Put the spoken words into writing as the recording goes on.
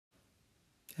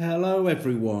Hello,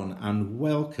 everyone, and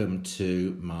welcome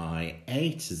to my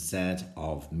A to Z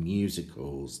of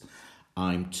musicals.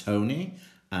 I'm Tony,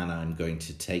 and I'm going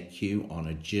to take you on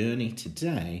a journey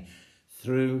today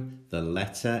through the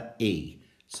letter E.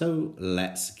 So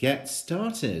let's get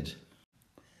started.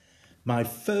 My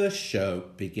first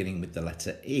show, beginning with the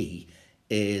letter E,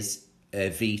 is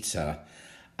Evita.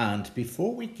 And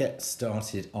before we get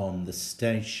started on the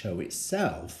stage show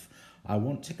itself, I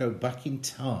want to go back in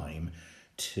time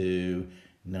to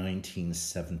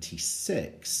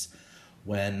 1976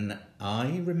 when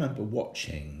I remember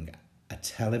watching a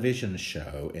television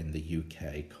show in the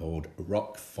UK called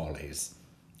Rock Follies,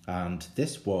 and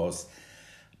this was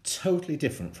totally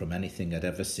different from anything I'd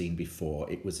ever seen before.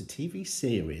 It was a TV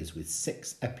series with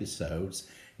 6 episodes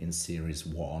in series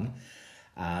 1,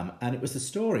 and it was the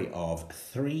story of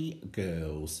 3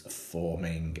 girls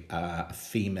forming a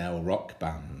female rock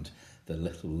band, the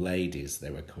Little Ladies they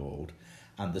were called.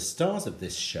 And the stars of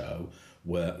this show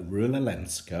were Rula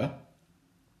Lenska,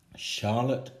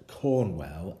 Charlotte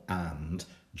Cornwell and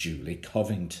Julie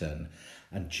Covington.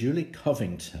 And Julie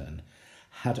Covington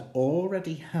had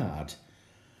already had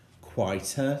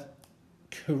quite a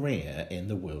career in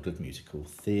the world of musical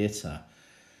theatre.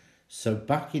 So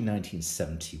back in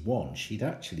 1971, she'd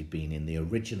actually been in the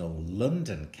original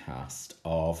London cast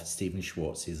of Stephen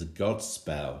Schwartz's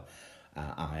Godspell.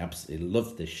 I absolutely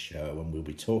love this show, and we'll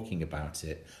be talking about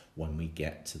it when we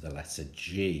get to the letter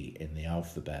G in the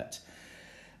alphabet.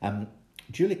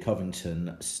 Julie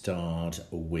Covington starred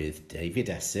with David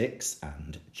Essex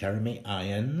and Jeremy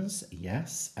Irons,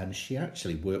 yes, and she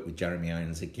actually worked with Jeremy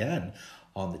Irons again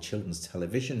on the children's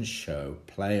television show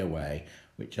Playaway,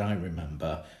 which I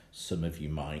remember, some of you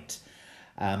might.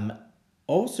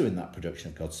 Also in that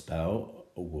production of Godspell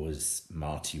was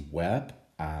Marty Webb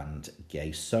and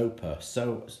Gay Soper.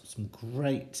 So some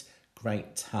great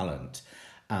talent.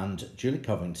 And Julie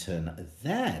Covington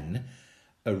then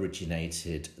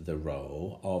originated the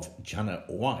role of Janet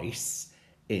Weiss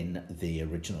in the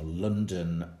original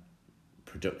London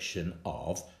production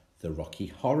of The Rocky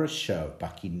Horror Show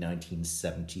back in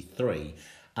 1973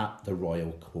 at the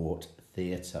Royal Court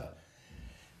Theatre.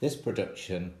 This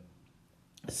production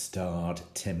starred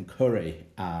Tim Curry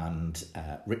and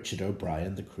Richard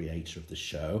O'Brien, the creator of the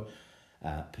show,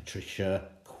 Patricia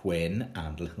Quinn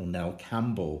and Little Nell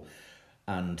Campbell,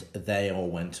 and they all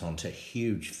went on to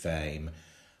huge fame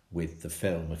with the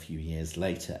film a few years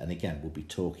later. And again, we'll be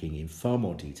talking in far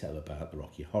more detail about the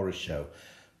Rocky Horror Show.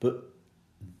 But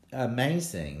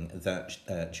amazing that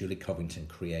Julie Covington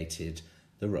created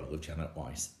the role of Janet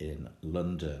Weiss in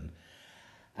London.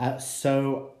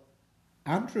 So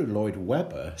Andrew Lloyd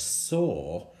Webber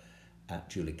saw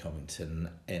Julie Covington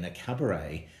in a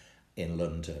cabaret in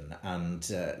London, and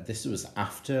this was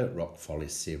after Rock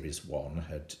Follies Series 1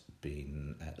 had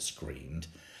been screened,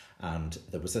 and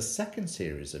there was a second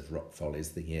series of Rock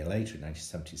Follies the year later in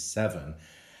 1977.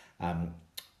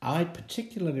 I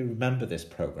particularly remember this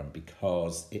programme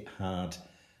because it had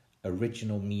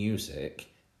original music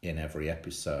in every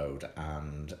episode,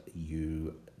 and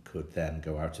you could then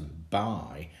go out and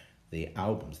buy the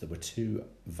albums. There were 2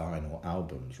 vinyl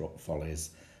albums, Rock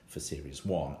Follies for Series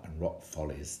 1 and Rock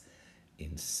Follies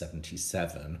in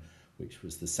 77, which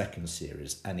was the second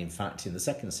series. And in fact, in the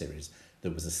second series,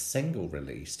 there was a single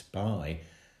released by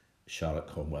Charlotte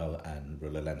Cornwell and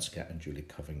Rula Lenska and Julie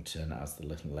Covington as the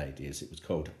Little Ladies. It was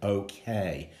called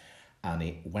OK, and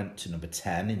it went to number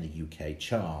 10 in the UK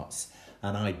charts.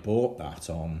 And I bought that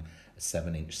on a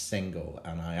 7-inch single,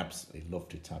 and I absolutely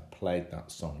loved it. I played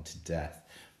that song to death.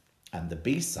 And the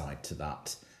B-side to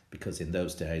that, because in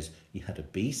those days you had a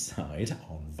B-side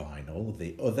on vinyl,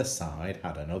 the other side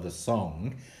had another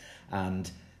song,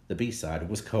 and the B-side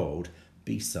was called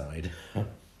B-side.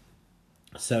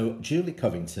 So Julie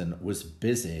Covington was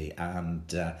busy, and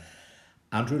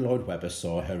Andrew Lloyd Webber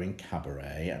saw her in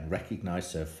Cabaret and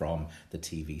recognised her from the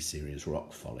TV series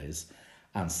Rock Follies,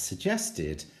 and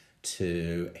suggested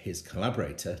to his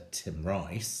collaborator, Tim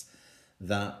Rice,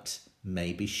 that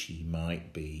maybe she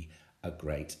might be a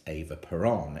great Eva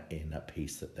Peron in a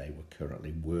piece that they were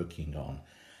currently working on.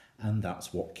 And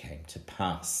that's what came to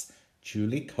pass.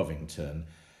 Julie Covington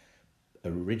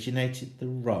originated the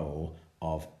role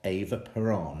of Eva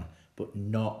Peron, but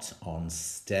not on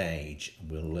stage.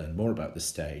 We'll learn more about the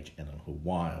stage in a little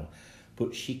while.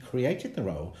 But she created the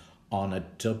role on a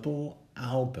double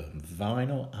album,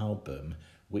 vinyl album,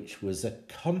 which was a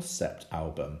concept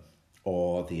album,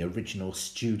 or the original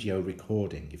studio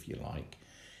recording, if you like.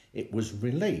 It was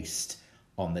released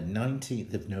on the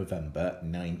 19th of November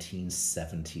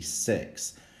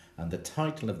 1976, and the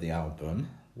title of the album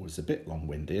was a bit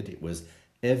long-winded. It was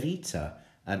Evita,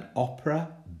 an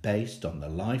opera based on the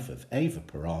life of Eva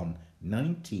Peron,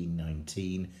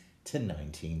 1919 to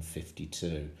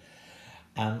 1952.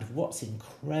 And what's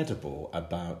incredible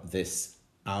about this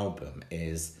album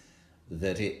is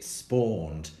that it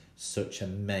spawned such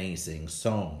amazing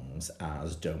songs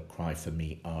as Don't Cry for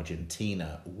Me,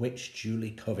 Argentina, which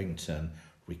Julie Covington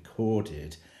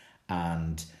recorded,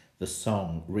 and the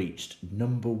song reached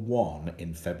number one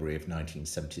in February of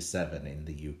 1977 in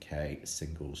the UK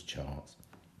singles chart.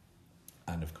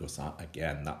 And of course,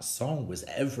 that song was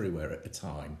everywhere at the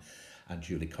time, and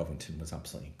Julie Covington was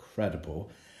absolutely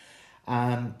incredible.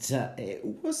 And it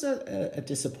was a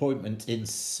disappointment in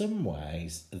some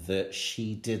ways that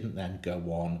she didn't then go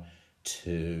on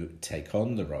to take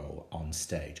on the role on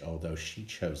stage, although she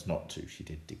chose not to. She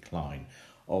did decline.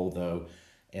 Although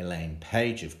Elaine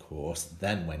Paige, of course,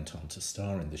 then went on to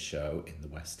star in the show in the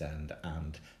West End,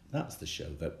 and that's the show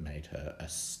that made her a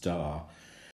star.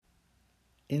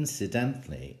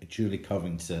 Incidentally, Julie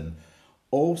Covington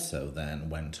also then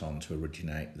went on to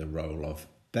originate the role of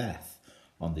Beth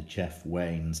on the Jeff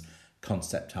Wayne's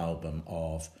concept album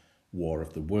of War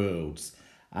of the Worlds.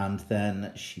 And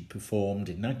then she performed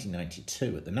in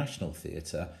 1992 at the National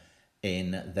Theatre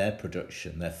in their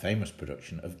production, their famous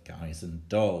production of Guys and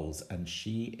Dolls. And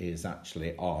she is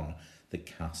actually on the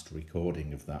cast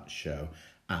recording of that show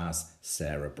as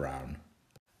Sarah Brown.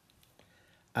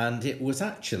 And it was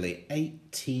actually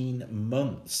 18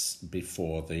 months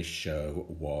before the show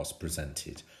was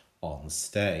presented on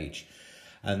stage.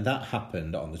 And that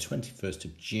happened on the 21st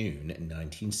of June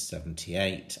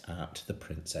 1978 at the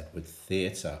Prince Edward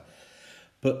Theatre.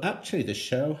 But actually the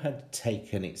show had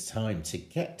taken its time to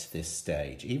get to this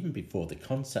stage, even before the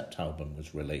concept album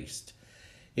was released.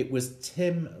 It was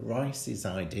Tim Rice's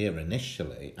idea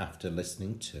initially, after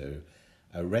listening to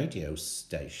a radio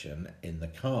station in the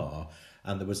car,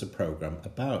 and there was a programme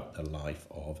about the life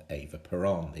of Eva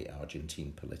Peron, the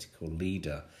Argentine political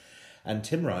leader. And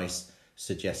Tim Rice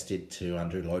suggested to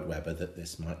Andrew Lloyd Webber that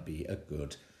this might be a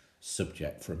good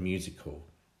subject for a musical.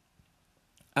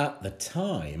 At the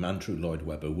time, Andrew Lloyd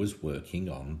Webber was working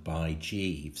on By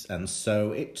Jeeves, and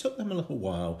so it took them a little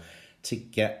while to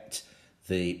get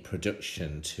the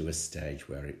production to a stage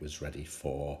where it was ready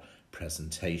for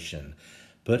presentation.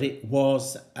 But it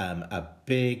was a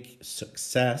big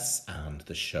success, and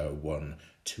the show won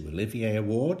 2 Olivier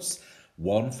Awards,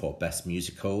 one for Best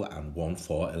Musical and one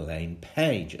for Elaine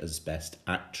Paige as Best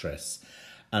Actress.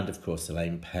 And of course,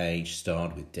 Elaine Paige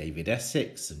starred with David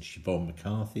Essex and Siobhan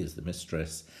McCarthy as the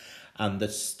mistress. And the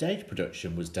stage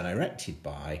production was directed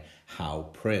by Hal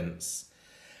Prince.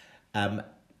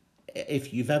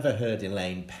 If you've ever heard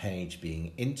Elaine Paige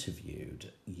being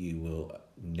interviewed, you will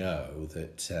know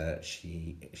that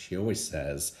she always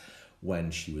says,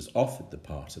 when she was offered the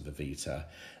part of Evita,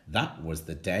 that was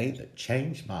the day that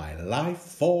changed my life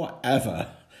forever.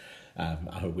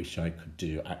 I wish I could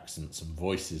do accents and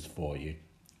voices for you.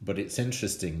 But it's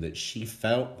interesting that she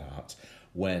felt that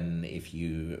when, if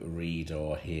you read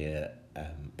or hear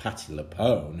Patti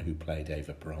LuPone, who played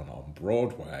Eva Peron on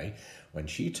Broadway, when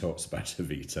she talks about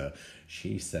Evita,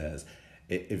 she says,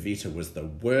 Evita was the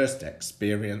worst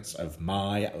experience of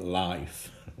my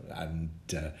life.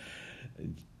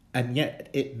 And yet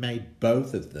it made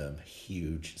both of them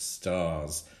huge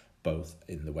stars, both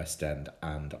in the West End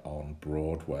and on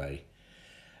Broadway.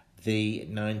 The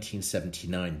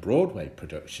 1979 Broadway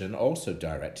production, also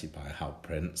directed by Hal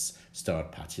Prince,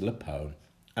 starred Patti LuPone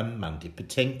and Mandy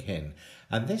Patinkin.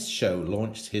 And this show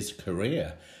launched his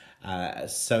career.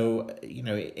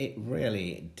 It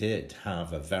really did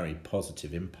have a very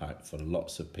positive impact for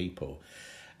lots of people.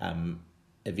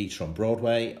 Evita on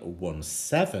Broadway won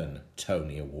 7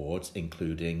 Tony Awards,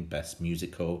 including Best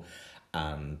Musical,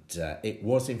 and it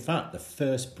was, in fact, the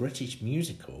first British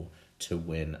musical to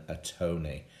win a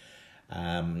Tony.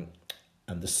 And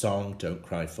the song Don't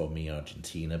Cry for Me,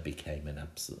 Argentina became an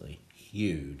absolutely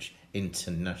huge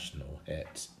international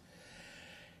hit.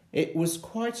 It was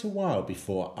quite a while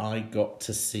before I got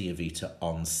to see Evita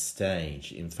on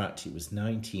stage. In fact, it was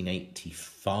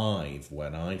 1985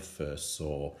 when I first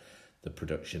saw the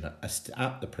production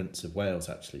at the Prince of Wales,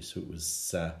 actually, so it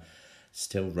was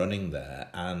still running there.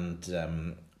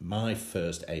 And my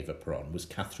first Eva Peron was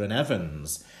Catherine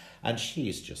Evans, and she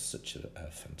is just such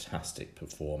a fantastic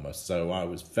performer. So I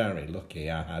was very lucky.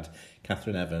 I had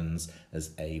Catherine Evans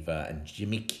as Eva and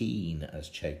Jimmy Keane as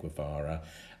Che Guevara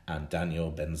and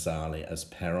Daniel Benzali as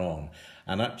Peron.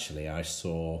 And actually I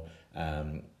saw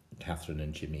Catherine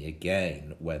and Jimmy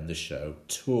again when the show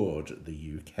toured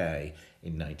the UK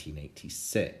in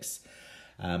 1986.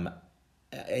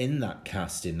 In that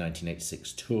cast in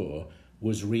 1986 tour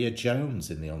was Rhea Jones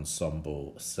in the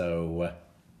ensemble. So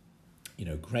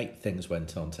great things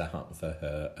went on to happen for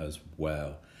her as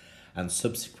well. And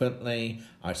subsequently,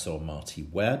 I saw Marty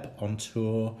Webb on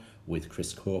tour with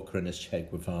Chris Corcoran as Che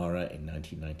Guevara in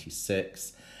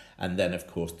 1996. And then, of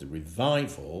course, the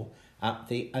revival at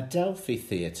the Adelphi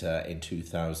Theatre in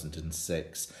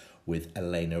 2006 with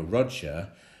Elena Roger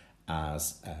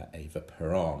as Eva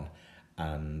Peron,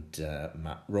 and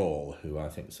Matt Rawle, who I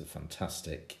think is a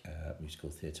fantastic musical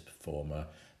theatre performer.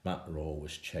 Matt Rawle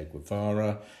was Che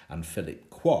Guevara, and Philip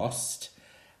Quast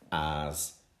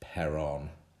as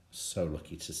Peron. So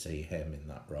lucky to see him in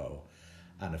that role.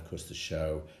 And of course the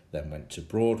show then went to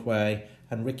Broadway,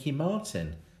 and Ricky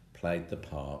Martin played the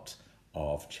part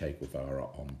of Che Guevara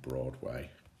on Broadway.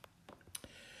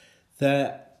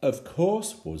 There, of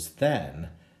course, was then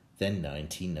the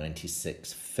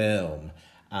 1996 film,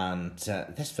 and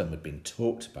this film had been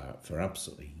talked about for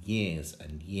absolutely years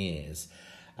and years.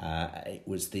 It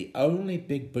was the only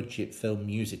big budget film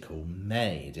musical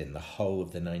made in the whole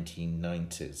of the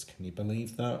 1990s. Can you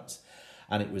believe that?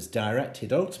 And it was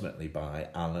directed ultimately by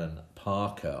Alan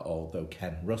Parker, although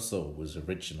Ken Russell was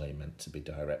originally meant to be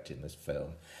directing this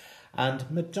film. And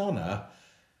Madonna,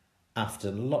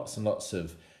 after lots and lots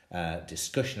of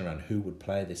discussion around who would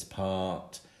play this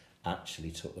part,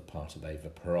 actually took the part of Eva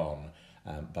Peron.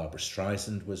 Barbara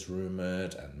Streisand was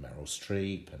rumoured, and Meryl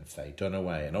Streep and Faye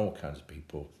Dunaway and all kinds of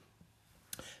people.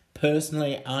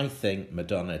 Personally, I think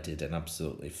Madonna did an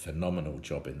absolutely phenomenal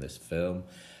job in this film.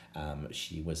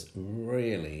 She was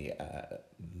really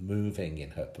moving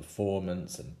in her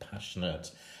performance and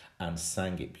passionate, and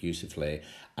sang it beautifully.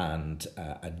 And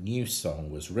a new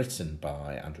song was written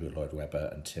by Andrew Lloyd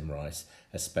Webber and Tim Rice,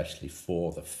 especially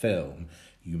for the film,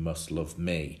 You Must Love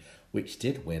Me, which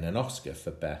did win an Oscar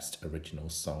for Best Original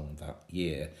Song that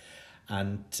year.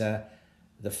 And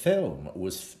the film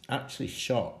was actually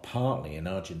shot partly in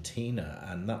Argentina,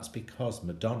 and that's because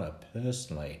Madonna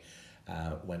personally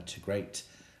went to great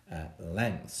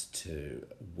lengths to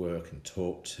work and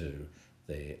talk to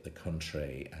the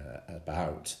country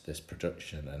about this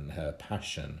production, and her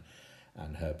passion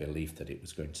and her belief that it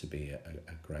was going to be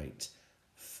a great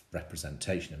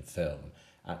representation in film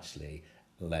actually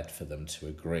led for them to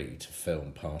agree to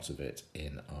film part of it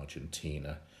in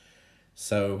Argentina.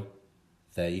 So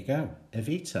there you go,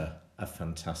 Evita, a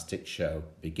fantastic show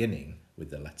beginning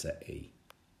with the letter E.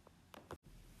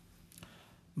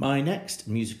 My next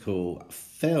musical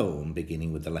film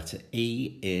beginning with the letter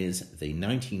E is the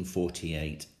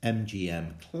 1948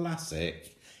 MGM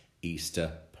classic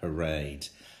Easter Parade.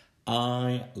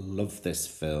 I love this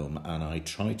film, and I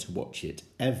try to watch it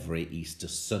every Easter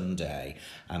Sunday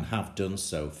and have done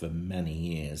so for many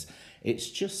years. It's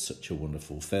just such a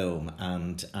wonderful film,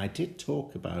 and I did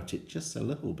talk about it just a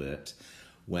little bit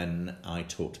when I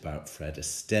talked about Fred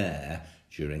Astaire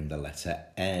during the letter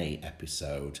A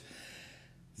episode.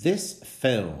 This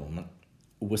film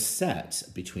was set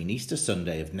between Easter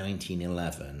Sunday of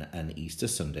 1911 and Easter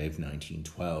Sunday of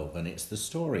 1912, and it's the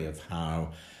story of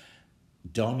how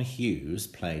Don Hughes,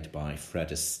 played by Fred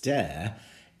Astaire,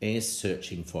 is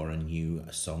searching for a new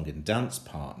song and dance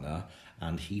partner,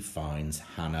 and he finds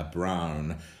Hannah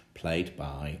Brown, played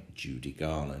by Judy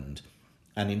Garland.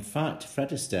 And in fact,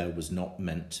 Fred Astaire was not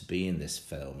meant to be in this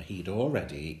film. He'd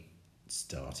already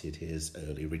started his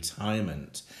early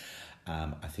retirement.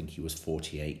 I think he was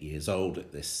 48 years old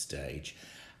at this stage.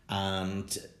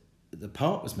 And the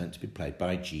part was meant to be played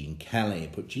by Gene Kelly,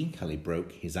 but Gene Kelly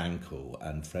broke his ankle,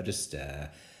 and Fred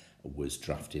Astaire was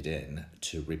drafted in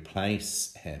to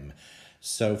replace him.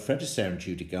 So Fred Astaire and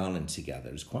Judy Garland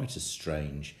together is quite a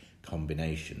strange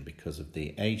combination because of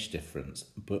the age difference,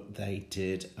 but they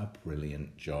did a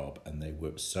brilliant job, and they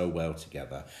worked so well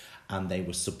together, and they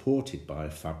were supported by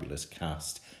a fabulous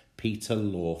cast. Peter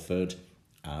Lawford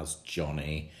as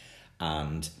Johnny,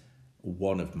 and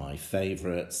one of my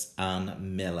favourites,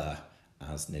 Ann Miller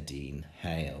as Nadine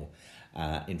Hale.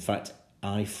 In fact,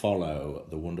 I follow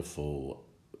the wonderful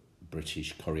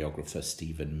British choreographer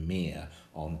Stephen Mear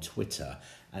on Twitter,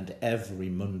 and every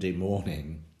Monday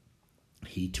morning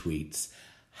he tweets,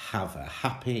 "Have a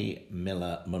happy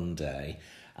Miller Monday,"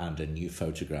 and a new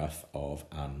photograph of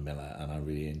Ann Miller, and I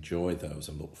really enjoy those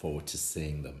and look forward to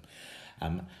seeing them.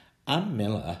 Ann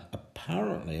Miller,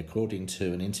 apparently, according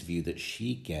to an interview that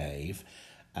she gave,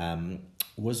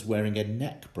 was wearing a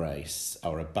neck brace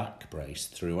or a back brace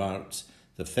throughout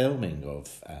the filming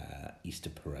of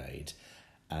Easter Parade,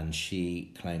 and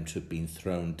she claimed to have been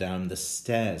thrown down the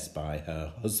stairs by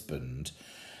her husband.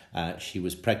 She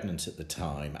was pregnant at the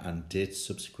time and did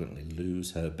subsequently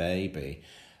lose her baby,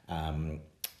 and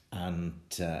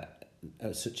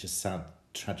such a sad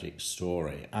tragic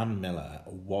story. Ann Miller,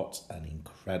 what an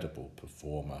incredible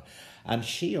performer. And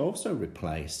she also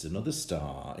replaced another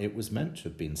star. It was meant to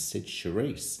have been Sid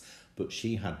Charisse, but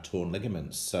she had torn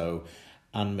ligaments. So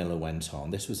Ann Miller went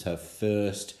on. This was her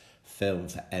first film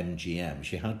for MGM.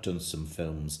 She had done some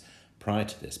films prior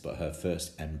to this, but her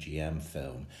first MGM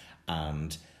film.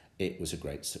 And it was a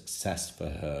great success for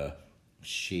her.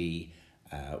 She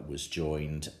was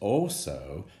joined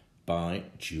also by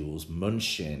Jules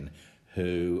Munshin,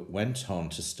 who went on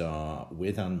to star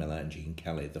with Ann Miller and Gene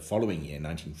Kelly the following year,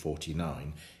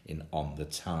 1949, in On the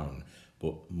Town.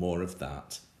 But more of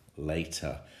that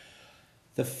later.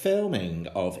 The filming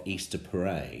of Easter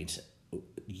Parade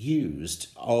used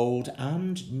old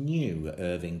and new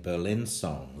Irving Berlin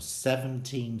songs.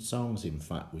 17 songs, in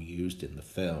fact, were used in the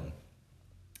film.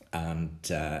 And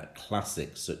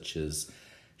classics such as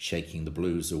Shaking the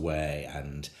Blues Away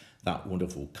and that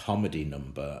wonderful comedy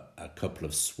number, A Couple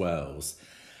of Swells.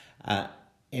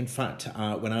 In fact,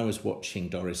 when I was watching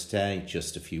Doris Day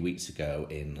just a few weeks ago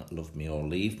in Love Me or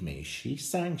Leave Me, she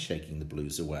sang Shaking the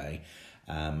Blues Away,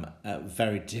 a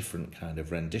very different kind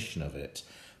of rendition of it.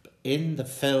 But in the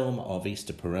film of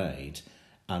Easter Parade,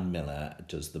 Ann Miller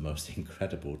does the most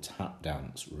incredible tap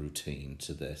dance routine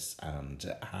to this,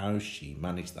 and how she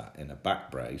managed that in a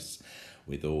back brace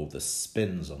with all the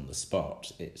spins on the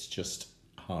spot. It's just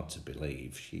hard to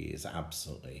believe. She is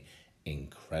absolutely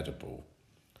incredible.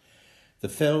 The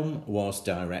film was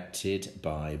directed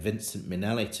by Vincent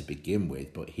Minnelli to begin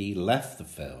with, but he left the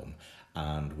film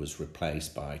and was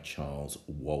replaced by Charles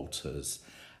Walters.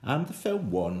 And the film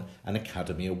won an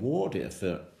Academy Award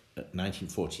for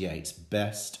 1948's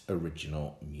Best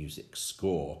Original Music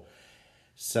Score.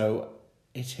 So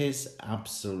it is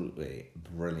absolutely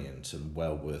brilliant and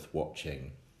well worth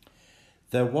watching.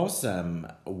 There was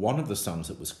one of the songs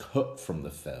that was cut from the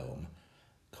film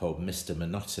called Mr.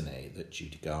 Monotony that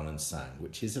Judy Garland sang,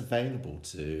 which is available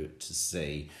to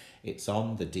see. It's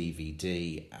on the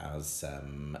DVD as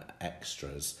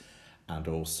extras, and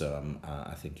also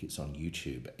I think it's on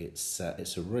YouTube. It's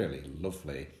a really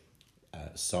lovely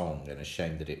song, and a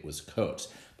shame that it was cut.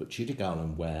 But Judy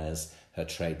Garland wears her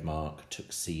trademark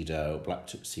tuxedo, black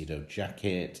tuxedo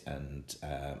jacket and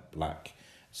black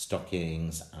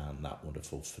stockings and that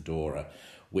wonderful fedora,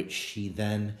 which she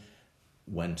then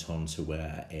went on to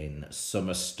wear in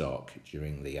Summer Stock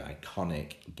during the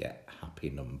iconic Get Happy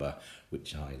number,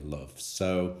 which I love.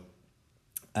 So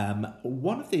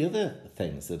one of the other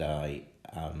things that I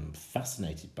am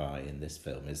fascinated by in this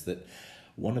film is that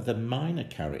one of the minor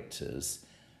characters,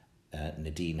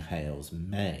 Nadine Hale's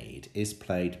maid, is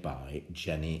played by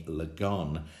Jenny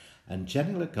Lagon. And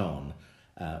Jenny Lagon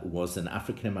was an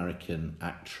African-American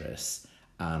actress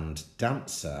and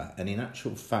dancer, and in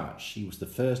actual fact, she was the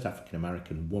first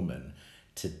African-American woman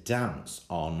to dance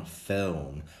on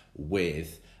film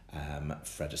with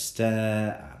Fred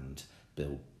Astaire and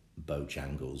Bill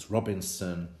Bojangles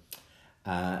Robinson.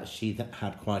 She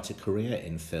had quite a career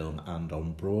in film and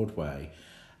on Broadway.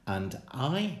 And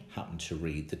I happened to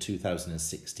read the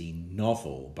 2016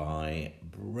 novel by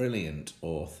brilliant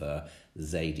author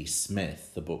Zadie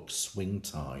Smith, the book Swing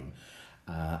Time.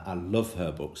 I love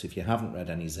her books. If you haven't read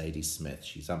any Zadie Smith,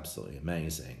 she's absolutely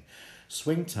amazing.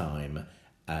 Swing Time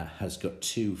has got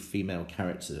two female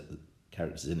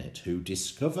characters in it who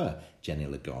discover Jenny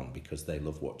Lagon because they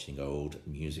love watching old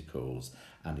musicals.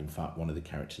 And in fact, one of the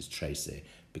characters, Tracy,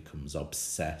 becomes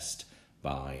obsessed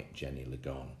by Jenny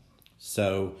Lagon.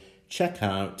 So check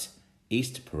out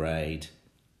Easter Parade.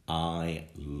 I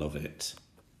love it.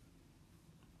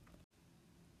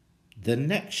 The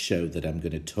next show that I'm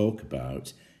going to talk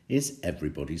about is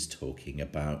Everybody's Talking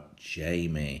About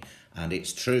Jamie. And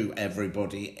it's true,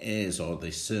 everybody is, or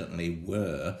they certainly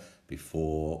were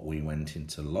before we went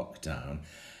into lockdown.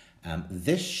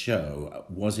 This show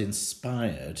was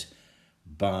inspired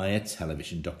by a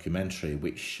television documentary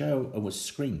which was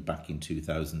screened back in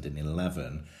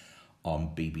 2011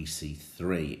 on BBC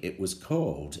Three. It was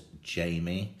called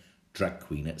Jamie, Drag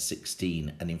Queen at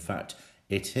 16, and in fact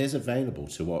it is available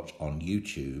to watch on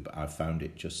YouTube. I found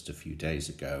it just a few days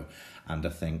ago, and I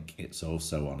think it's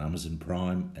also on Amazon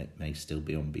Prime. It may still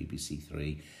be on BBC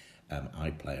Three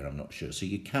iPlayer, I'm not sure. So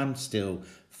you can still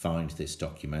find this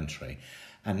documentary.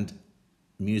 And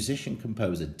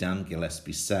musician-composer Dan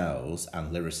Gillespie Sells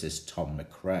and lyricist Tom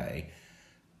McRae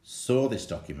saw this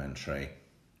documentary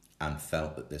and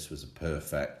felt that this was a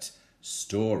perfect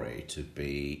story to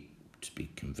be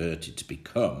converted to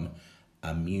become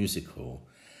a musical.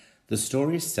 The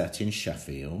story is set in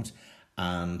Sheffield,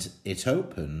 and it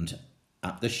opened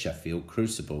at the Sheffield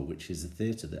Crucible, which is a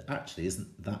theatre that actually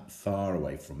isn't that far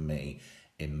away from me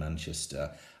in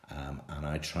Manchester. and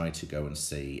I try to go and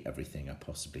see everything I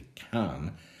possibly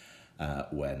can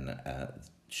when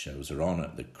shows are on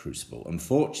at the Crucible.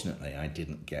 Unfortunately, I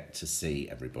didn't get to see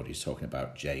Everybody's Talking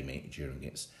About Jamie during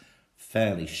its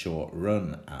fairly short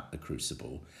run at the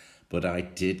Crucible, but I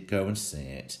did go and see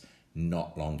it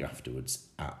not long afterwards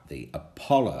at the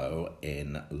Apollo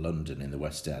in London in the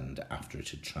West End after it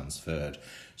had transferred.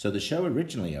 So the show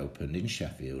originally opened in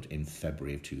Sheffield in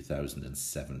February of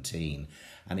 2017,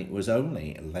 and it was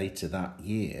only later that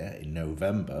year in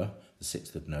November, the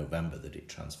 6th of November, that it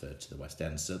transferred to the West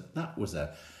End. So that was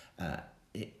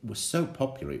it was so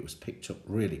popular, it was picked up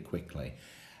really quickly.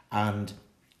 And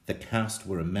the cast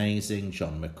were amazing: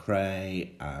 John McCrea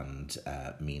and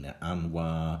Mina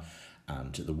Anwar,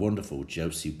 and the wonderful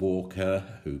Josie Walker,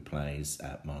 who plays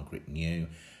Margaret New,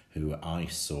 who I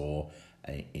saw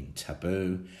in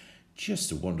Taboo.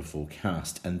 Just a wonderful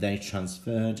cast. And they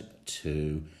transferred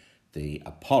to the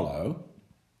Apollo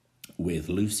with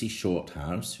Lucy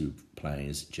Shorthouse, who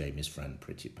plays Jamie's friend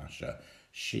Priti Pasha.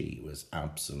 She was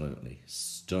absolutely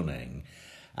stunning.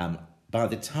 By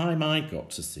the time I got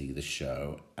to see the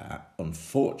show,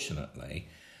 unfortunately,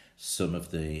 some of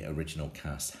the original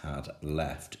cast had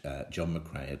left. John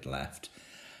McCrea had left.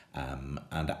 And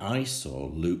I saw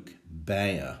Luke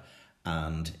Bayer,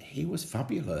 and he was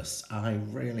fabulous. I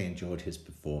really enjoyed his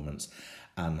performance.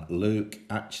 And Luke,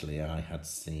 actually, I had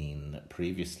seen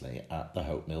previously at the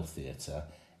Hope Mill Theatre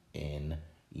in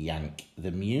Yank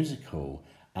the Musical.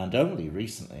 And only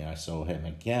recently I saw him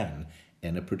again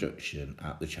in a production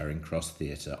at the Charing Cross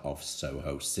Theatre of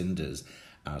Soho Cinders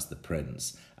as the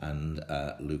Prince. And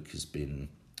Luke has been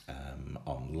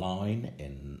online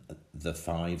in The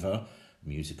Fiver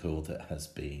musical that has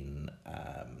been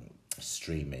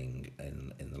streaming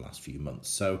in the last few months.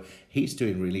 So he's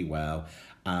doing really well.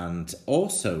 And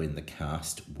also in the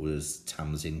cast was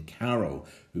Tamsin Carroll,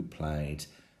 who played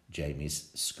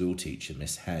Jamie's school teacher,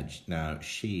 Miss Hedge. Now,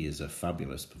 she is a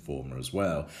fabulous performer as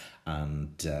well, and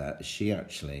she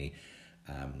actually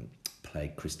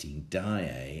played Christine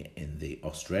Daae in the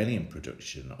Australian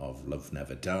production of Love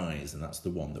Never Dies, and that's the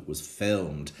one that was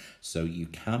filmed. So you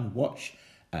can watch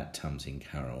Tamsin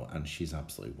Carroll, and she's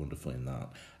absolutely wonderful in that.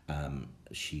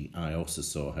 I also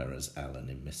saw her as Ellen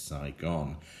in Miss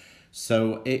Saigon.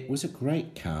 So it was a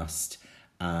great cast.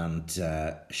 And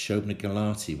Shobna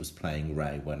Gulati was playing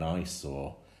Ray when I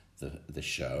saw the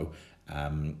show.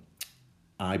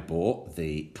 I bought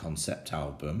the concept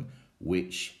album,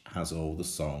 which has all the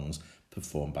songs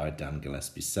performed by Dan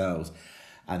Gillespie Sells.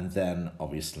 And then,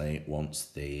 obviously, once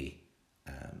the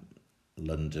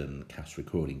London cast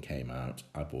recording came out,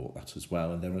 I bought that as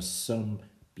well. And there are some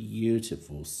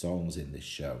beautiful songs in this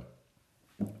show.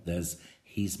 There's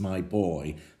He's My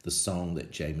Boy, the song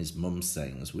that Jamie's mum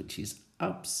sings, which is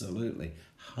absolutely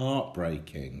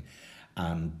heartbreaking.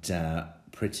 And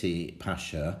Priti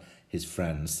Pasha, his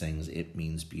friend, sings It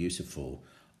Means Beautiful.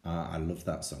 I love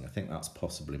that song. I think that's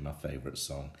possibly my favourite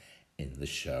song in the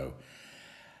show.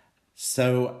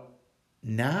 So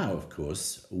now, of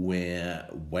course, we're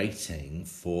waiting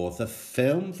for the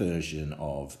film version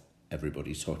of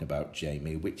Everybody's Talking About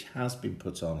Jamie, which has been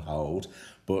put on hold,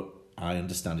 but I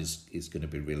understand is going to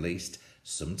be released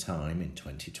sometime in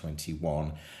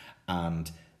 2021.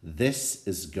 And this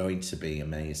is going to be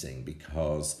amazing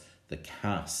because the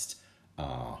cast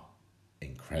are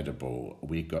incredible.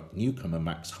 We've got newcomer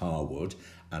Max Harwood,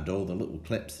 and all the little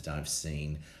clips that I've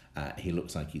seen, he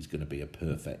looks like he's going to be a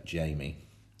perfect Jamie.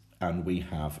 And we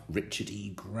have Richard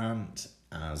E. Grant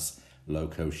as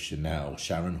Loco Chanel.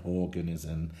 Sharon Horgan is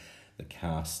in the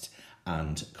cast,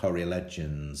 and Corey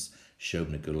Legends,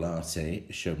 Shobna Gulati,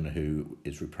 Shobna, who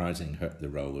is reprising the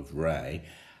role of Ray,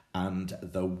 and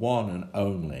the one and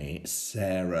only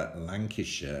Sarah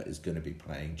Lancashire is going to be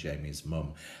playing Jamie's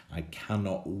mum. I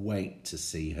cannot wait to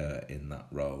see her in that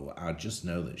role. I just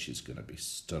know that she's going to be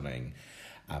stunning.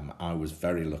 I was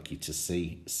very lucky to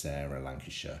see Sarah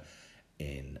Lancashire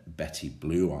in Betty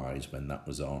Blue Eyes when that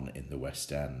was on in the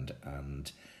West End,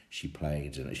 and she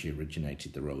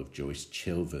originated the role of Joyce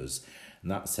Chilvers,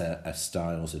 and that's a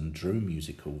Styles and Drew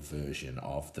musical version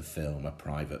of the film A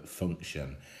Private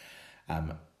Function.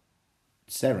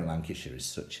 Sarah Lancashire is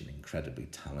such an incredibly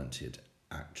talented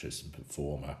actress and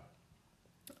performer,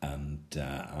 and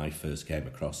I first came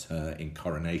across her in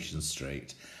Coronation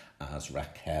Street as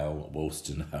Raquel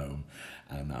Wolstenholme,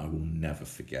 and I will never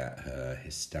forget her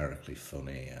hysterically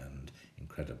funny and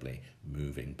incredibly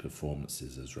moving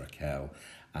performances as Raquel.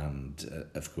 And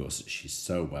of course, she's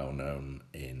so well known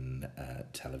in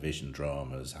television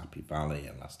dramas, Happy Valley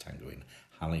and Last Tango in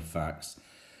Halifax.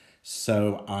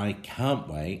 So I can't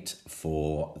wait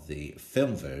for the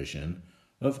film version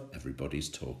of Everybody's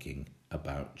Talking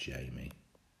About Jamie.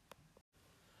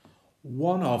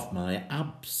 One of my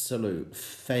absolute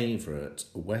favourite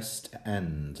West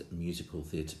End musical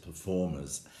theatre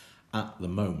performers at the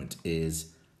moment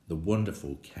is the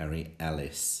wonderful Kerry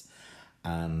Ellis.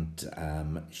 And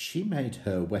she made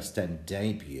her West End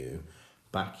debut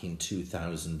back in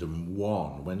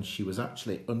 2001 when she was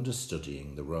actually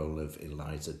understudying the role of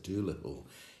Eliza Doolittle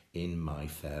in My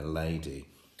Fair Lady.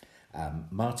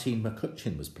 Martine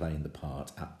McCutcheon was playing the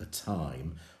part at the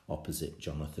time opposite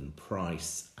Jonathan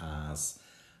Pryce as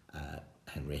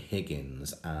Henry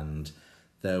Higgins, and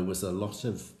there was a lot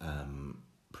of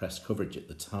press coverage at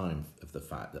the time of the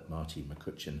fact that Martine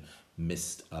McCutcheon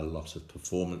missed a lot of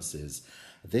performances.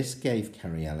 This gave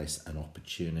Kerry Ellis an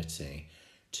opportunity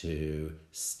to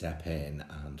step in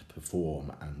and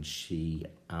perform, and she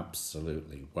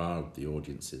absolutely wowed the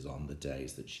audiences on the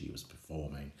days that she was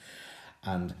performing.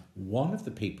 And one of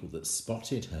the people that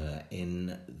spotted her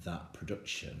in that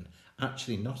production,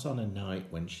 actually not on a night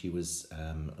when she was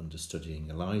understudying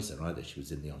Eliza either, she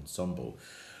was in the ensemble,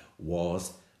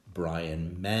 was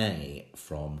Brian May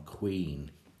from Queen.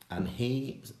 And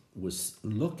he was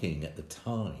looking at the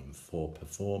time for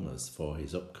performers for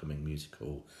his upcoming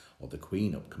musical, or the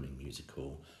Queen upcoming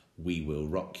musical, We Will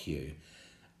Rock You.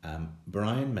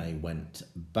 Brian May went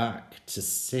back to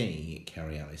see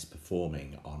Kerry Ellis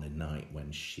performing on a night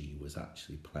when she was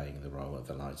actually playing the role of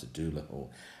Eliza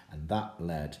Doolittle, and that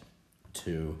led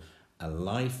to a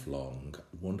lifelong,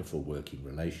 wonderful working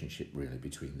relationship really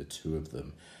between the two of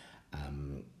them.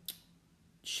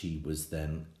 She was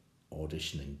then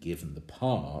auditioning, given the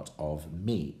part of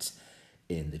Meet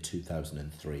in the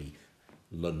 2003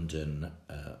 London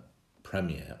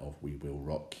premiere of We Will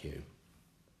Rock You.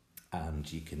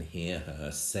 And you can hear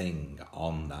her sing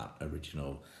on that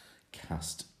original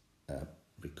cast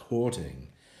recording.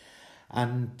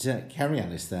 And Kerry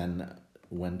Ellis then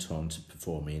went on to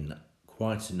perform in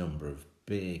quite a number of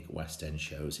big West End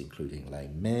shows, including Les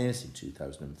Mis in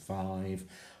 2005,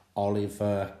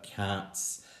 Oliver,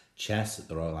 Cats, Chess at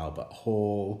the Royal Albert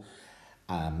Hall.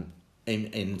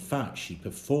 In fact, she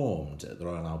performed at the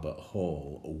Royal Albert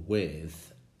Hall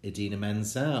with Idina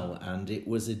Menzel, and it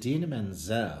was Idina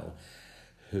Menzel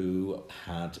who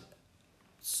had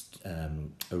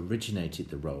originated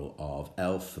the role of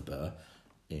Elphaba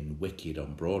in Wicked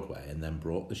on Broadway and then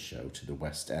brought the show to the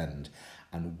West End.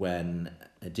 And when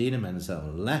Idina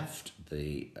Menzel left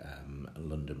the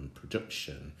London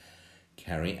production,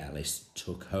 Kerry Ellis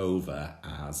took over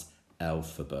as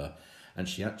Elphaba, and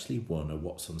she actually won a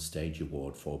What's on Stage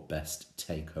award for Best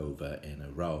Takeover in a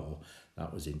Role.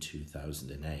 That was in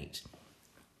 2008.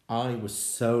 I was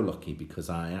so lucky because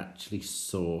I actually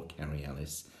saw Kerry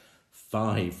Ellis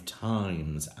 5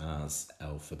 times as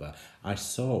Elphaba. I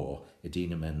saw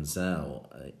Idina Menzel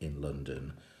in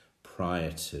London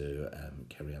prior to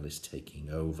Kerry Ellis taking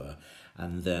over,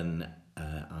 and then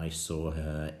I saw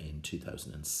her in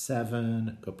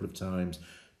 2007 a couple of times,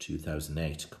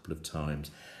 2008 a couple of times.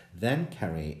 Then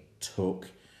Kerry took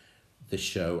the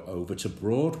show over to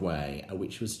Broadway,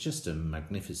 which was just a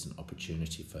magnificent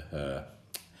opportunity for her.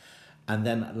 And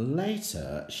then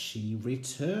later, she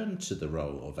returned to the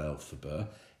role of Elphaba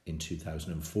in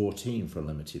 2014 for a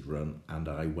limited run, and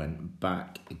I went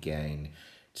back again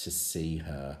to see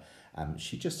her.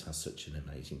 She just has such an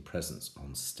amazing presence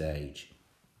on stage.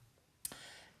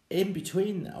 In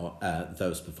between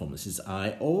those performances,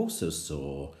 I also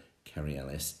saw Kerry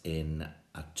Ellis in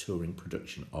a touring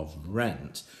production of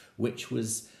Rent, which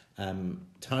was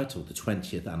titled the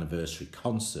 20th Anniversary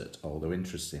Concert, although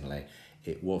interestingly,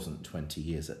 it wasn't 20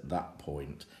 years at that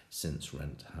point since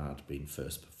Rent had been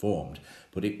first performed.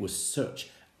 But it was such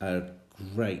a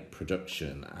great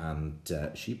production, and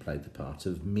she played the part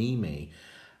of Mimi,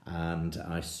 and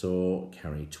I saw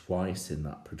Kerry twice in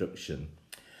that production.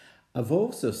 I've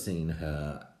also seen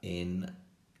her in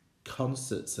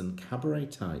concerts and cabaret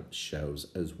type shows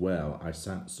as well. I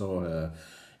saw her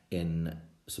in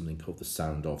something called The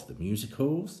Sound of the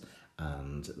Musicals,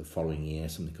 and the following year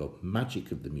something called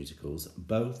Magic of the Musicals,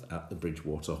 both at the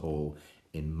Bridgewater Hall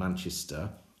in Manchester.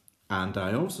 And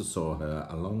I also saw her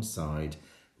alongside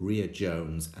Rhea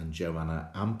Jones and Joanna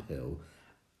Ampil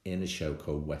in a show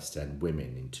called West End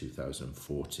Women in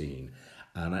 2014.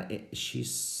 And she's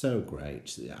so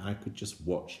great. I could just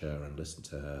watch her and listen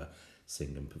to her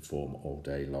sing and perform all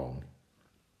day long.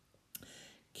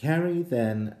 Kerry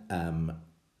then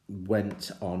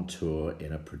went on tour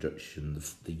in a production,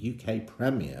 the UK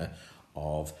premiere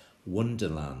of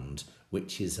Wonderland,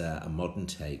 which is a modern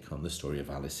take on the story of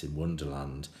Alice in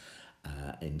Wonderland.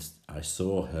 I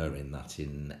saw her in that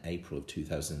in April of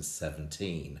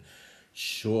 2017.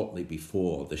 shortly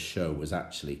before the show was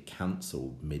actually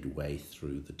cancelled midway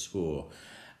through the tour.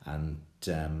 And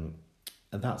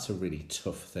that's a really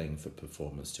tough thing for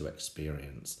performers to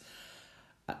experience.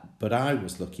 But I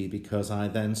was lucky because I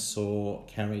then saw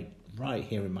Kerry right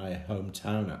here in my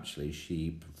hometown, actually.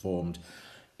 She performed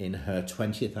in her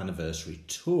 20th anniversary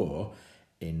tour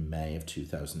in May of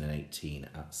 2018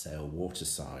 at Sale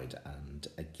Waterside. And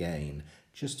again,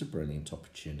 just a brilliant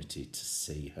opportunity to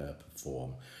see her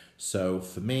perform. So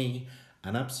for me,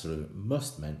 an absolute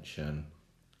must mention,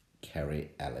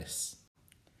 Kerry Ellis.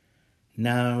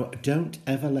 Now, don't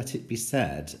ever let it be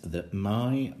said that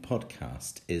my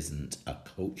podcast isn't a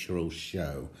cultural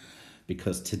show,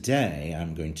 because today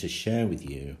I'm going to share with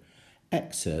you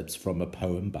excerpts from a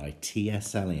poem by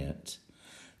T.S. Eliot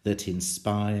that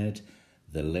inspired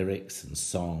the lyrics and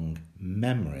song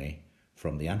Memory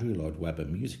from the Andrew Lloyd Webber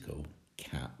musical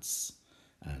Cats.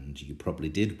 And you probably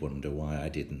did wonder why I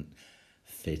didn't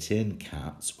fit in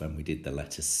Cats when we did the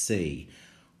letter C.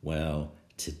 Well,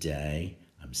 today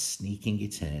I'm sneaking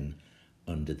it in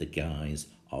under the guise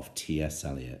of T.S.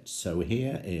 Eliot. So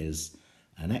here is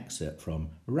an excerpt from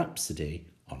Rhapsody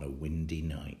on a Windy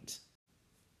Night.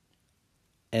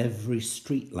 Every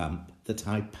street lamp that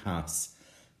I pass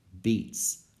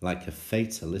beats like a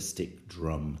fatalistic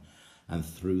drum, and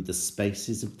through the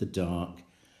spaces of the dark,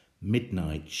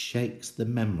 midnight shakes the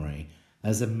memory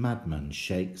as a madman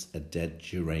shakes a dead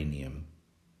geranium.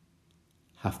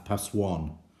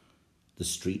 1:30. The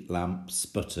street lamp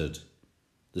sputtered.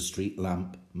 The street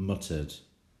lamp muttered.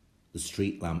 The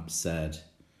street lamp said,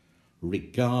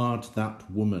 "Regard that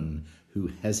woman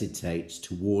who hesitates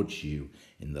towards you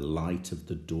in the light of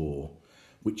the door,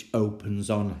 which opens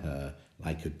on her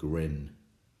like a grin.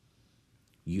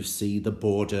 You see the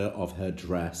border of her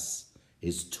dress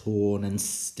is torn and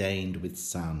stained with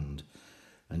sand,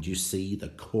 and you see the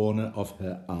corner of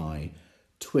her eye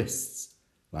twists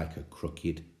like a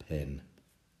crooked pin."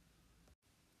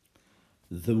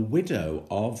 The widow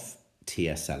of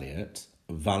T.S. Eliot,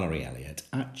 Valerie Elliot,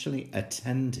 actually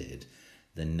attended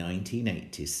the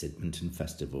 1980 Sydmonton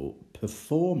Festival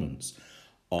performance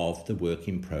of the work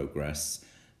in progress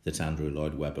that Andrew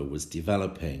Lloyd Webber was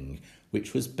developing,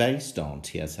 which was based on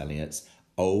T.S. Eliot's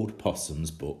Old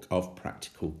Possum's Book of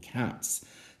Practical Cats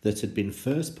that had been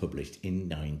first published in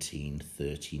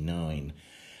 1939.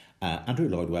 Andrew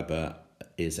Lloyd Webber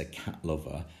is a cat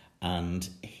lover, and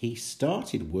he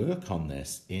started work on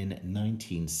this in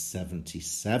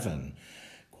 1977,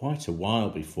 quite a while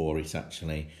before it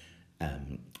actually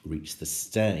reached the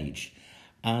stage.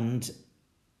 And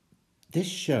this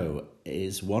show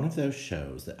is one of those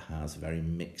shows that has very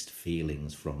mixed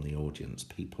feelings from the audience.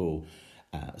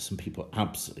 Some people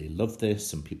absolutely love this,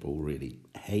 some people really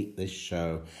hate this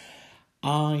show.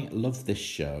 I love this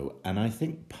show, and I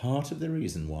think part of the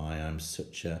reason why I'm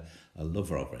such a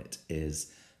lover of it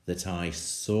is that I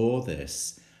saw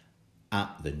this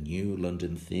at the New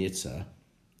London Theatre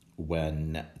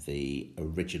when the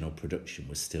original production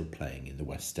was still playing in the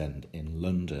West End in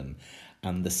London.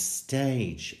 And the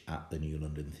stage at the New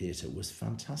London Theatre was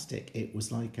fantastic. It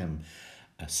was like a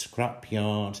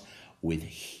scrapyard with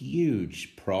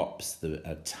huge props,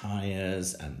 the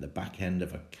tyres and the back end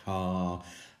of a car.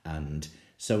 And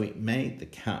so it made the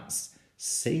cats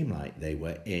seem like they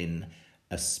were in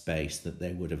a space that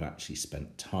they would have actually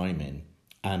spent time in.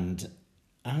 And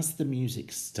as the music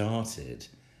started,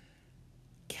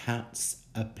 cats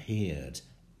appeared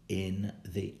in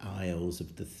the aisles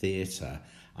of the theatre.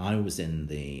 I was in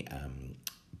the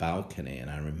balcony, and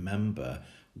I remember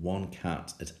one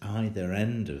cat at either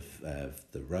end of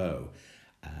the row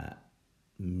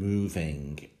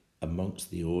moving amongst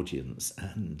the audience,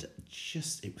 and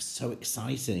just it was so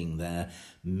exciting, their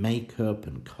makeup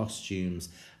and costumes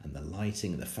and the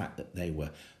lighting and the fact that they were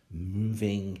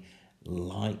moving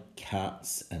like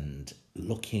cats and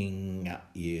looking at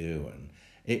you, and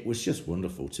it was just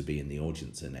wonderful to be in the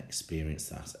audience and experience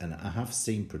that. And I have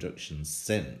seen productions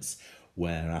since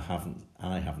where I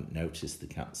haven't noticed the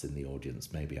cats in the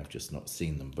audience. Maybe I've just not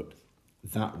seen them, but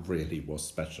that really was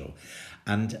special.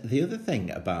 And the other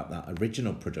thing about that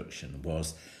original production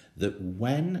was that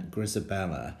when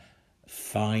Grizabella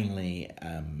finally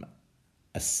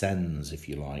ascends, if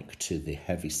you like, to the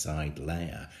Heaviside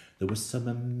layer, there was some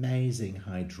amazing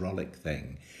hydraulic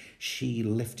thing. She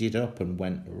lifted up and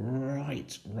went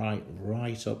right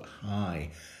up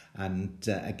high. And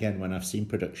again, when I've seen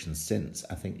productions since,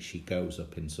 I think she goes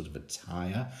up in sort of a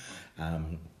tire.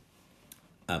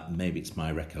 Maybe it's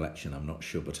my recollection, I'm not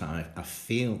sure, but I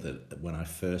feel that when I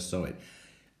first saw it,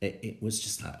 it was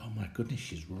just like, oh my goodness,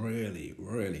 she's really,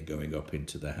 really going up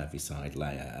into the Heaviside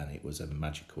layer, and it was a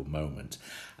magical moment.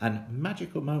 And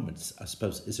magical moments, I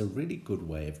suppose, is a really good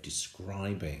way of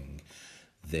describing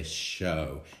this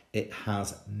show. It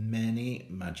has many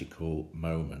magical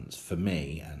moments for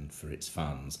me and for its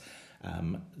fans.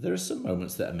 There are some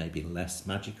moments that are maybe less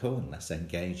magical and less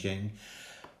engaging,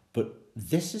 but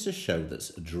this is a show that's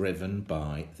driven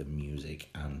by the music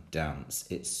and dance.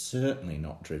 It's certainly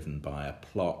not driven by a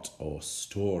plot or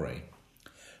story.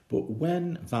 But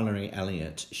when Valerie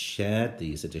Elliott shared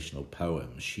these additional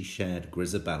poems, she shared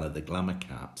Grizabella the Glamour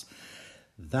Cat,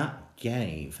 that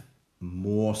gave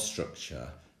more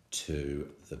structure to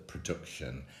the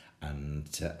production. And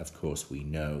of course, we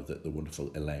know that the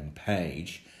wonderful Elaine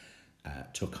Page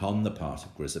took on the part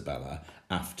of Grizabella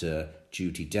after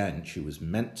Judi Dench, who was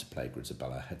meant to play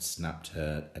Grizabella, had snapped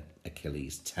her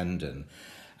Achilles tendon.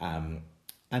 And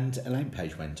Elaine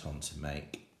Page went on to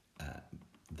make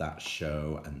that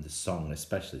show and the song,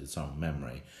 especially the song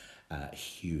Memory,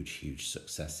 huge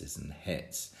successes and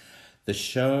hits. The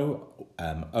show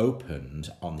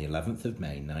opened on the 11th of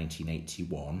May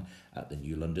 1981 at the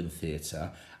New London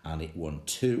Theatre, and it won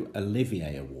 2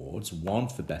 Olivier Awards, one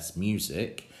for Best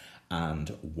Music and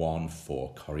one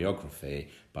for choreography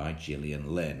by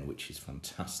Gillian Lynne, which is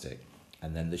fantastic.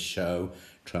 And then the show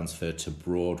transferred to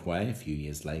Broadway a few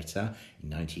years later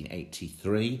in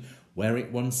 1983, where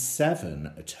it won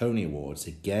 7 Tony Awards,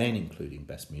 again including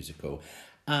Best Musical,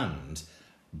 and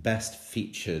Best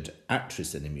Featured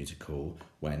Actress in a Musical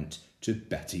went to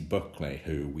Betty Buckley,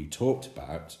 who we talked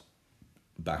about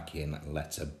back in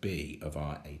Letter B of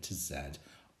our A to Z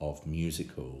of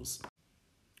musicals.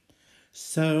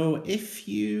 So if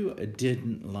you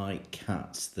didn't like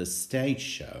Cats the stage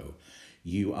show,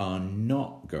 you are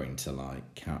not going to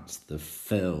like Cats the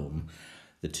film,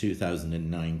 the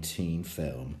 2019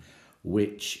 film,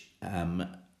 which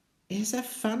is a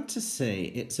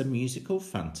fantasy. It's a musical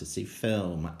fantasy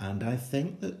film, and I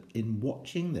think that in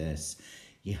watching this,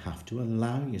 you have to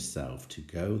allow yourself to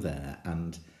go there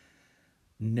and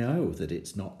know that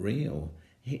it's not real.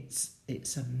 It's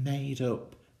a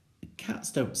made-up.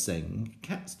 Cats don't sing,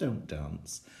 cats don't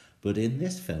dance, but in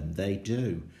this film they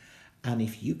do. And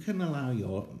if you can allow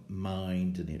your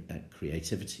mind and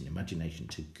creativity and imagination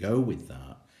to go with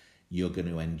that, you're going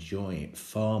to enjoy it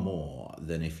far more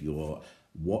than if you're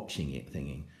watching it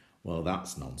thinking, well,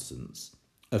 that's nonsense.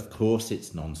 Of course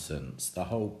it's nonsense. The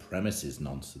whole premise is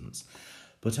nonsense.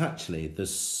 But actually,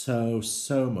 there's so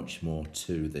much more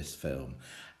to this film.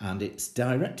 And it's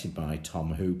directed by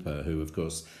Tom Hooper, who, of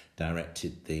course,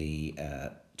 directed the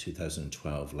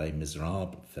 2012 Les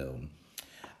Miserables film.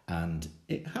 And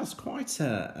it has quite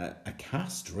a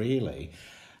cast, really.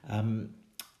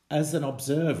 As an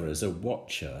observer, as a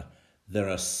watcher, there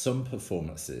are some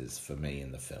performances for me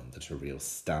in the film that are real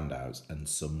standouts and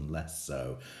some less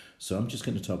so. So I'm just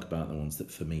going to talk about the ones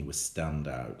that for me were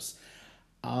standouts.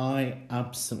 I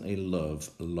absolutely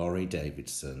love Laurie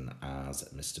Davidson as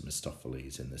Mr.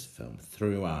 Mistopheles in this film.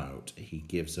 Throughout, he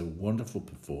gives a wonderful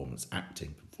performance,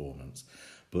 acting performance,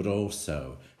 but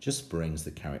also just brings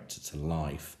the character to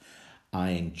life.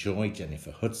 I enjoy Jennifer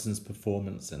Hudson's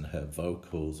performance, and her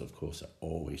vocals, of course, are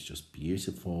always just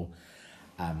beautiful.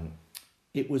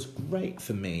 It was great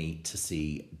for me to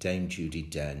see Dame Judi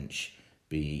Dench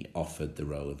be offered the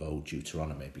role of Old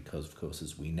Deuteronomy because, of course,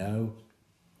 as we know,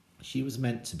 she was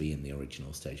meant to be in the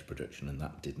original stage production and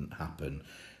that didn't happen.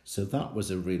 So that was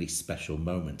a really special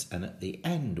moment. And at the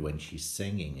end, when she's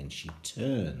singing and she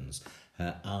turns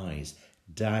her eyes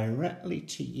directly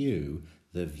to you,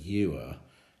 the viewer,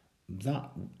 that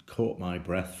caught my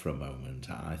breath for a moment.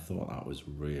 I thought that was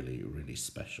really, really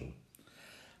special.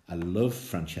 I love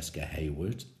Francesca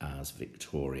Hayward as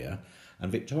Victoria.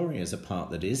 And Victoria is a part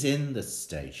that is in the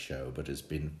stage show but has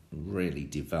been really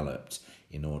developed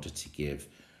in order to give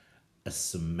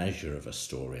some measure of a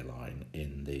storyline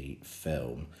in the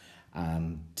film.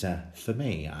 And for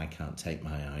me, I can't take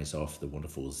my eyes off the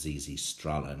wonderful Zizi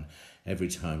Strallen. Every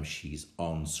time she's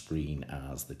on screen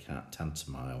as the cat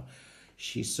Tantamile,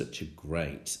 she's such a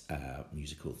great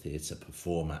musical theatre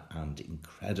performer and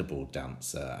incredible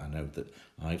dancer. I know that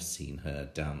I've seen her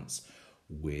dance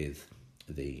with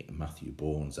the Matthew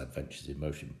Bourne's Adventures in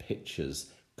Motion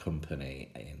Pictures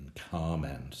company in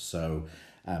Carmen. So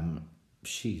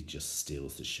she just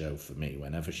steals the show for me.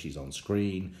 Whenever she's on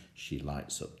screen, she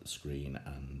lights up the screen,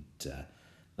 and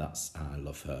I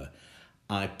love her.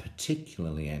 I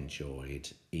particularly enjoyed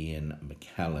Ian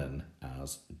McKellen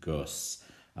as Gus.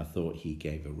 I thought he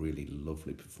gave a really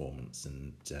lovely performance,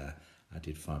 and I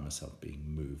did find myself being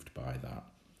moved by that.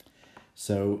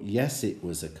 So yes, it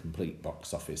was a complete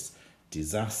box office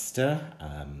disaster.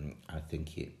 I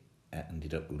think it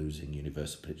ended up losing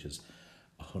Universal Pictures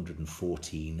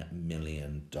 $114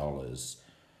 million.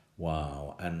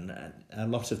 Wow. And a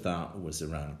lot of that was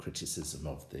around criticism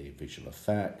of the visual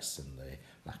effects and the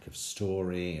lack of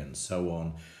story and so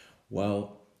on.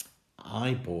 Well,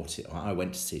 I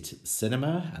went to see it at the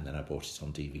cinema, and then I bought it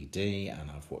on DVD,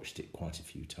 and I've watched it quite a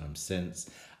few times since,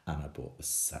 and I bought the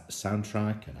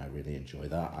soundtrack, and I really enjoy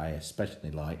that. I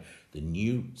especially like the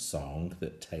new song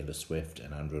that Taylor Swift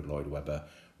and Andrew Lloyd Webber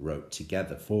wrote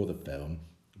together for the film,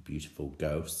 Beautiful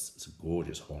Ghosts. It's a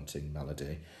gorgeous, haunting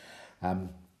melody.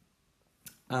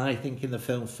 I think in the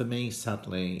film, for me,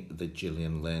 sadly, the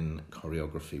Gillian Lynne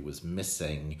choreography was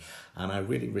missing, and I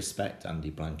really respect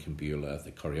Andy Blankenbuehler,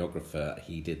 the choreographer.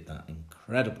 He did that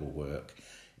incredible work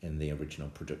in the original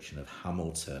production of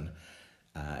Hamilton.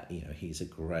 He's a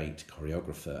great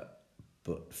choreographer,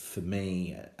 but for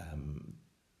me,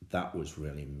 that was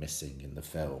really missing in the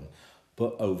film.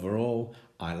 But overall,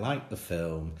 I like the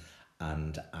film,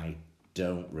 and I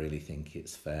don't really think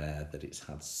it's fair that it's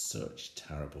had such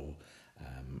terrible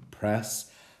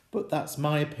press, but that's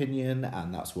my opinion,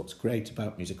 and that's what's great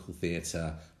about musical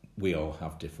theatre. We all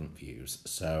have different views.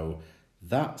 So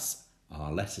that's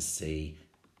our letter C,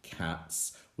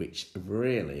 Cats, which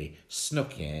really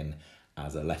snuck in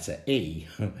as a letter E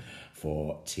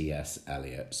for T.S.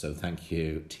 Eliot. So thank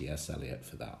you, T.S. Eliot,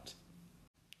 for that.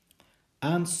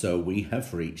 And so we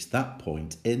have reached that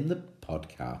point in the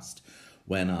podcast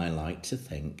when I like to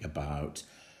think about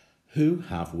who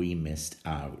have we missed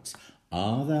out.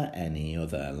 Are there any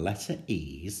other letter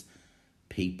E's,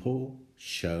 people,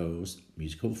 shows,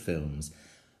 musical films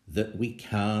that we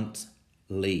can't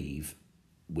leave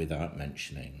without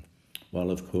mentioning?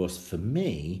 Well, of course, for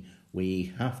me,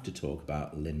 we have to talk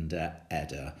about Linda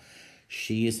Eder.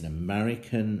 She is an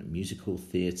American musical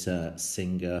theatre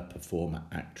singer, performer,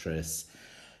 actress.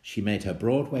 She made her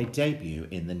Broadway debut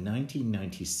in the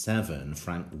 1997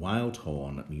 Frank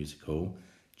Wildhorn musical,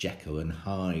 Jekyll and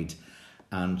Hyde.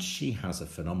 And she has a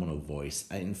phenomenal voice.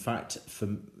 In fact, for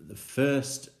the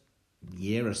first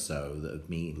year or so of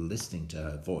me listening to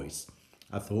her voice,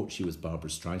 I thought she was Barbra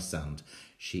Streisand.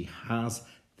 She has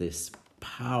this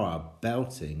power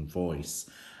belting voice,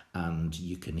 and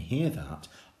you can hear that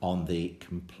on the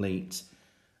complete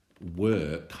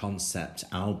work concept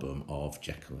album of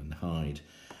Jekyll and Hyde.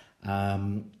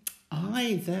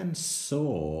 I then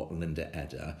saw Linda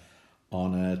Eder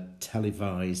on a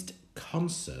televised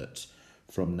concert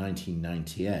from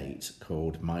 1998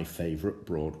 called My Favourite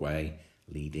Broadway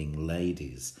Leading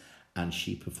Ladies, and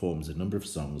she performs a number of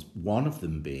songs, one of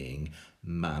them being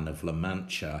Man of La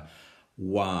Mancha.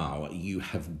 Wow, you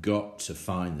have got to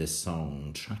find this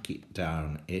song, track it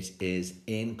down. It is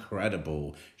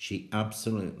incredible. She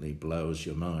absolutely blows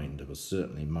your mind, or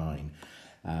certainly mine.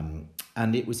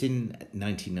 And it was in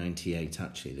 1998,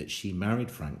 actually, that she married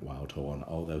Frank Wildhorn,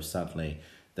 although sadly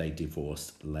they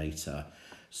divorced later.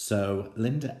 So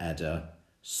Linda Eder,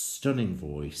 stunning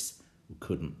voice, we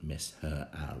couldn't miss her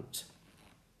out.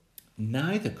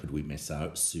 Neither could we miss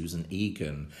out Susan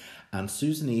Egan. And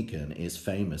Susan Egan is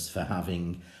famous for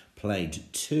having played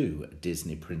 2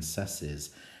 Disney princesses.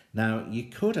 Now, you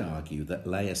could argue that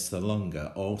Lea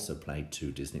Salonga also played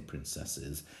 2 Disney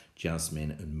princesses,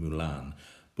 Jasmine and Mulan,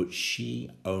 but she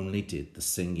only did the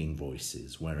singing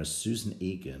voices, whereas Susan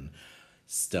Egan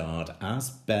starred as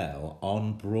Belle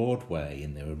on Broadway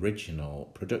in the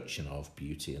original production of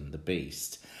Beauty and the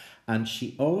Beast. And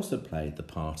she also played the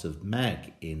part of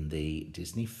Meg in the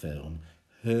Disney film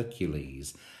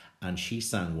Hercules. And she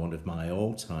sang one of my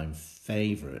all-time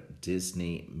favourite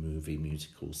Disney movie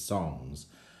musical songs,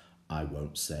 I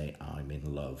Won't Say I'm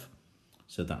in Love.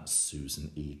 So that's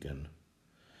Susan Egan.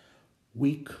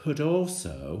 We could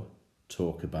also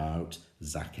talk about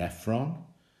Zac Efron,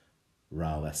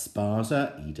 Raul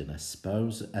Esparza, Eden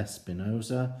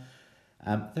Espinosa.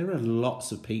 There are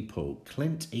lots of people.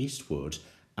 Clint Eastwood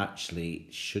actually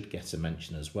should get a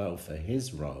mention as well for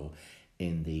his role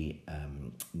in the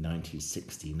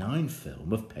 1969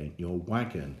 film of Paint Your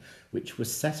Wagon, which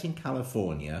was set in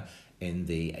California in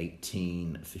the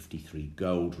 1853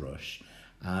 gold rush,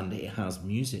 and it has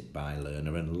music by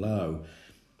Lerner and Lowe.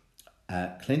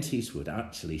 Clint Eastwood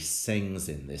actually sings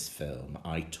in this film,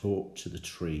 I Talk to the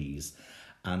Trees,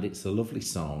 and it's a lovely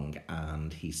song,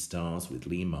 and he stars with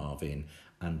Lee Marvin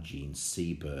and Gene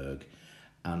Seberg.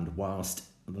 And whilst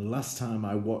the last time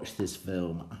I watched this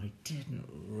film, I didn't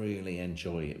really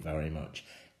enjoy it very much,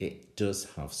 it does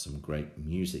have some great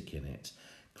music in it.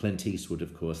 Clint Eastwood,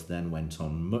 of course, then went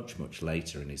on much, much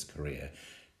later in his career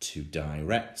to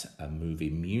direct a movie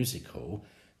musical,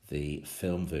 the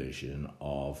film version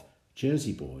of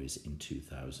Jersey Boys in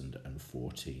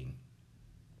 2014.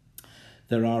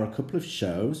 There are a couple of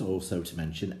shows also to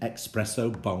mention: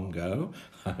 Espresso Bongo,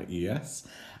 yes,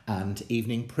 and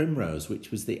Evening Primrose, which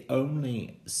was the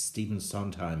only Stephen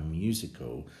Sondheim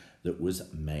musical that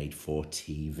was made for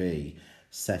TV,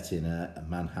 set in a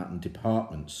Manhattan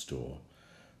department store.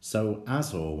 So,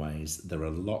 as always, there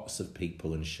are lots of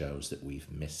people and shows that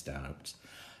we've missed out.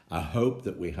 I hope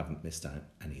that we haven't missed out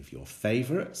any of your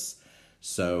favourites.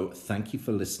 So, thank you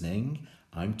for listening.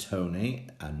 I'm Tony,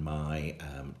 and my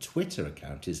Twitter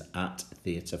account is at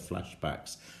Theatre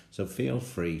Flashbacks. So feel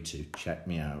free to check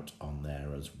me out on there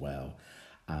as well.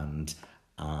 And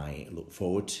I look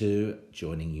forward to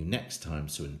joining you next time.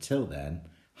 So until then,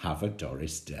 have a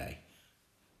Doris day.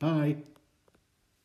 Bye.